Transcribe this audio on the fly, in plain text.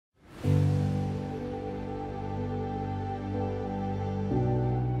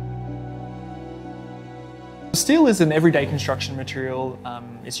Steel is an everyday construction material.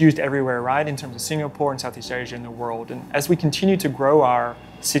 It's used everywhere, right, in terms of Singapore and Southeast Asia and the world. And as we continue to grow our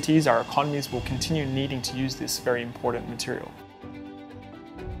cities, our economies will continue needing to use this very important material.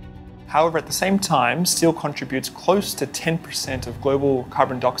 However, at the same time, steel contributes close to 10% of global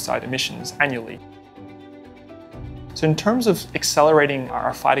carbon dioxide emissions annually. So in terms of accelerating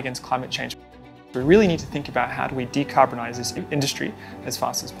our fight against climate change, we really need to think about how do we decarbonize this industry as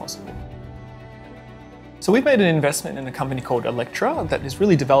fast as possible. So we've made an investment in a company called Electra that is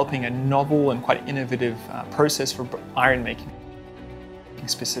really developing a novel and quite innovative process for iron making.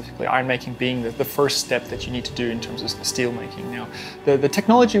 Specifically, iron making being the first step that you need to do in terms of steel making. Now, the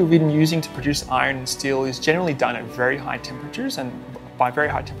technology we've been using to produce iron and steel is generally done at very high temperatures, and by very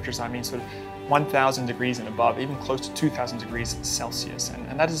high temperatures I mean sort of 1,000 degrees and above, even close to 2,000 degrees Celsius,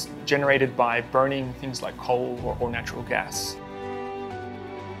 and that is generated by burning things like coal or natural gas.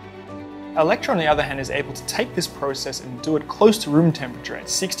 Electra, on the other hand, is able to take this process and do it close to room temperature at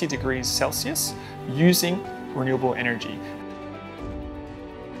 60 degrees Celsius using renewable energy.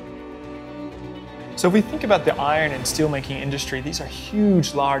 So if we think about the iron and steelmaking industry, these are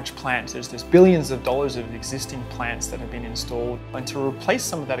huge, large plants. There's billions of dollars of existing plants that have been installed, and to replace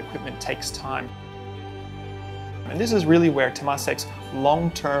some of that equipment takes time. And this is really where Temasek's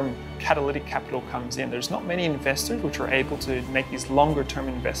long-term catalytic capital comes in. There's not many investors which are able to make these longer-term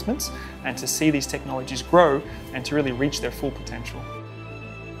investments and to see these technologies grow and to really reach their full potential.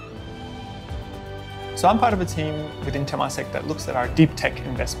 So I'm part of a team within Temasek that looks at our deep tech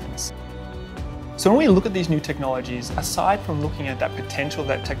investments. So when we look at these new technologies, aside from looking at that potential of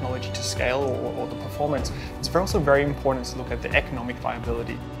that technology to scale or the performance, it's also very important to look at the economic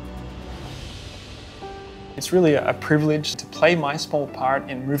viability. It's really a privilege to play my small part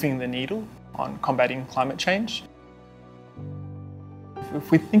in moving the needle on combating climate change.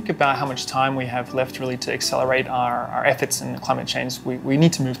 If we think about how much time we have left really to accelerate our efforts in climate change, we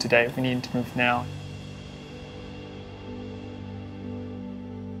need to move today, we need to move now.